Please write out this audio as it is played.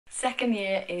Second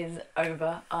year is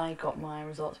over. I got my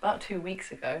results about 2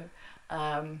 weeks ago,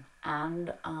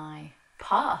 and I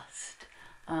passed.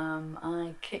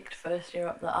 I kicked first year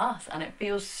up the arse, and it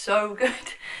feels so good.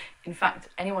 In fact,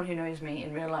 anyone who knows me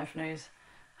in real life knows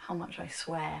how much I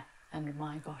swear, and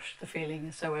my gosh, the feeling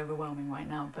is so overwhelming right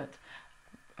now, but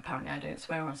apparently I don't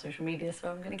swear on social media, so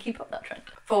I'm going to keep up that trend.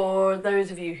 For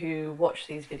those of you who watch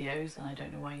these videos, and I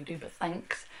don't know why you do, but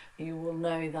thanks, you will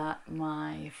know that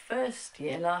my first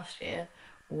year, last year,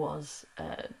 was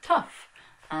tough.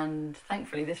 And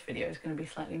thankfully this video is going to be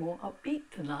slightly more upbeat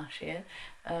than last year,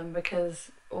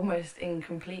 because almost in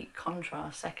complete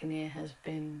contrast, second year has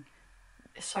been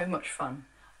so much fun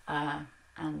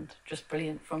and just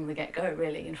brilliant from the get-go,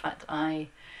 really. In fact, I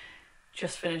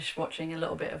just finished watching a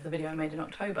little bit of the video I made in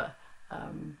October,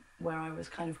 where I was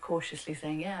kind of cautiously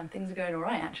saying, yeah, things are going all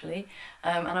right, actually.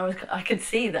 And I could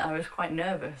see that I was quite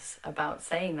nervous about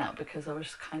saying that, because I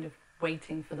was kind of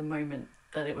waiting for the moment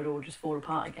that it would all just fall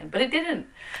apart again. But it didn't.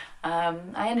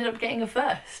 I ended up getting a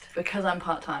first because I'm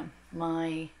part-time.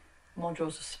 My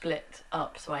modules are split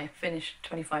up, so I finished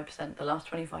 25%, the last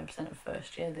 25% of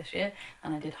first year this year,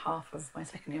 and I did half of my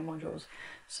second year modules.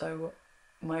 So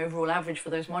my overall average for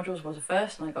those modules was a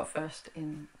first, and I got first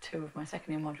in 2 of my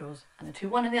second year modules and a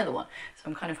 2-1 in the other one. So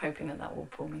I'm kind of hoping that that will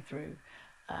pull me through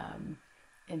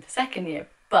into second year.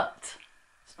 But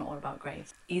it's not all about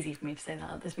grades. Easy for me to say that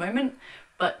at this moment,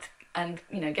 but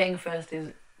getting a first is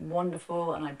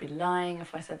wonderful, and I'd be lying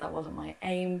if I said that wasn't my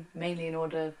aim, mainly in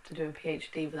order to do a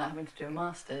PhD without having to do a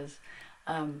master's.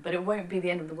 But it won't be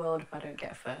the end of the world if I don't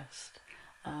get a first.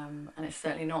 And it's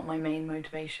certainly not my main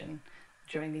motivation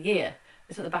during the year.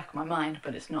 It's at the back of my mind,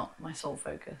 but it's not my sole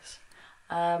focus.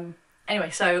 Anyway,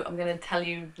 so I'm going to tell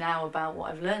you now about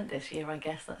what I've learned this year. I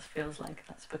guess that feels like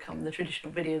that's become the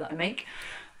traditional video that I make.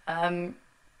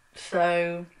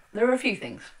 So there are a few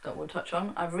things that we'll touch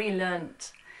on. I've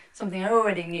relearnt something I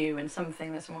already knew, and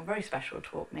something that someone very special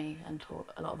taught me and taught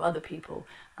a lot of other people,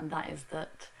 and that is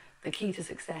that the key to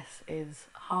success is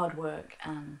hard work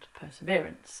and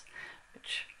perseverance,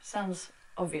 which sounds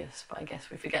obvious, but I guess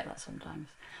we forget that sometimes.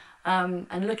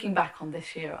 And looking back on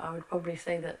this year, I would probably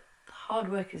say that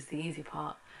hard work is the easy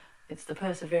part. It's the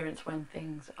perseverance when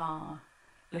things are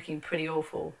looking pretty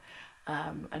awful,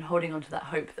 and holding on to that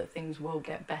hope that things will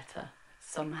get better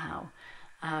somehow,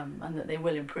 and that they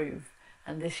will improve.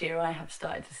 And this year I have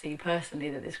started to see personally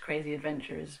that this crazy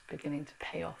adventure is beginning to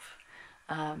pay off,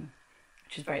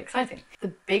 which is very exciting.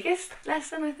 The biggest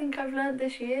lesson I think I've learned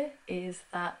this year is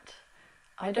that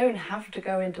I don't have to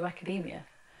go into academia.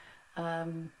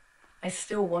 I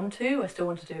still want to do a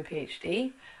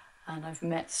PhD, and I've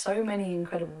met so many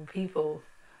incredible people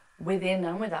within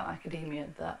and without academia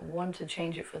that want to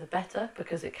change it for the better,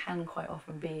 because it can quite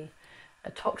often be a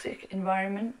toxic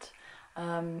environment.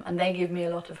 And they give me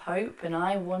a lot of hope, and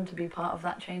I want to be part of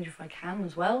that change if I can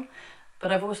as well.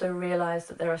 But I've also realised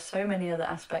that there are so many other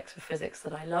aspects of physics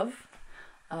that I love,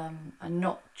 and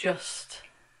not just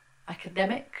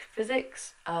academic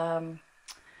physics, and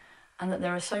that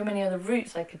there are so many other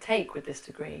routes I could take with this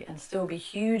degree and still be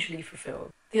hugely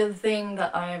fulfilled. The other thing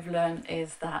that I have learned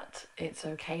is that it's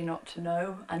okay not to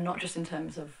know, and not just in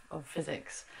terms of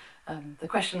physics. The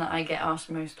question that I get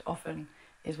asked most often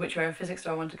is, which area of physics do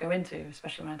I want to go into,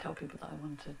 especially when I tell people that I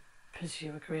want to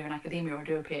pursue a career in academia or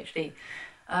do a PhD.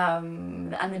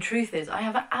 And the truth is, I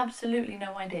have absolutely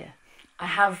no idea. I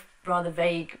have rather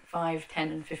vague 5,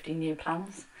 10 and 15 year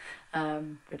plans,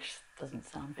 which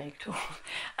doesn't sound vague at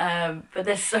all. But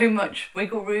there's so much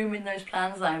wiggle room in those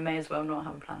plans that I may as well not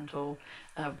have a plan at all,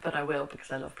 but I will,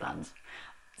 because I love plans.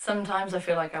 Sometimes I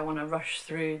feel like I want to rush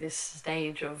through this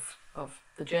stage of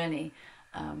the journey,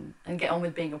 and get on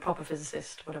with being a proper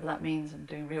physicist, whatever that means, and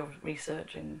doing real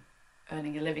research and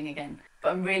earning a living again.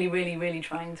 But I'm really, really, really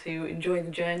trying to enjoy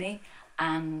the journey,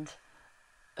 and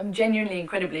I'm genuinely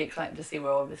incredibly excited to see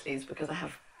where all this leads, because I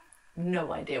have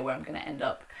no idea where I'm going to end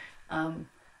up.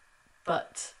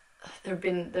 But there have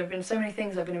been so many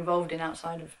things I've been involved in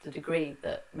outside of the degree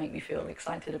that make me feel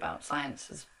excited about science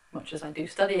as much as I do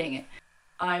studying it.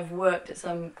 I've worked at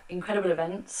some incredible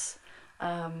events,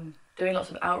 doing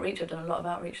lots of outreach. I've done a lot of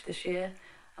outreach this year,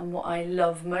 and what I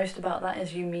love most about that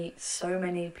is you meet so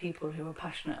many people who are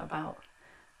passionate about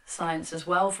science as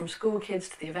well, from school kids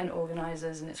to the event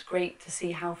organisers, and it's great to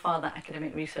see how far that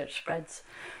academic research spreads,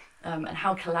 and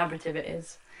how collaborative it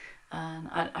is, and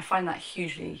I find that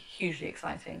hugely, hugely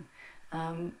exciting.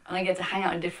 And I get to hang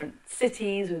out in different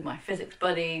cities with my physics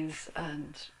buddies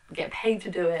and get paid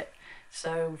to do it.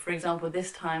 So, for example,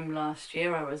 this time last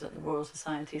year I was at the Royal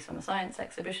Society Summer Science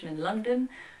Exhibition in London,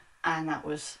 and that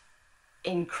was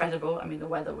incredible. I mean, the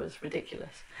weather was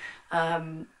ridiculous.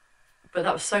 But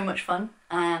that was so much fun,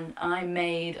 and I'm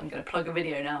going to plug a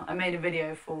video now, I made a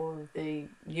video for the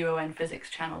UON Physics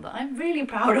channel that I'm really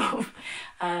proud of,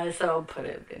 so I'll put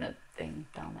it in a thing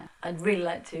down there. I'd really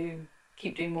like to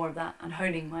keep doing more of that and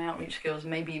honing my outreach skills,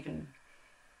 maybe even,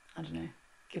 I don't know,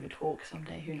 give a talk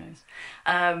someday, who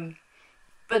knows.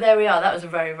 But there we are, that was a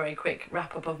very, very quick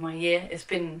wrap up of my year. It's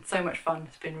been so much fun,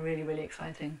 it's been really, really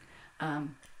exciting. I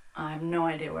have no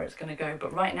idea where it's going to go,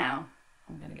 but right now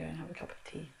I'm going to go and have a cup of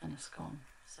tea and a scone.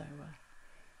 So,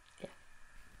 yeah.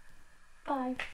 Bye.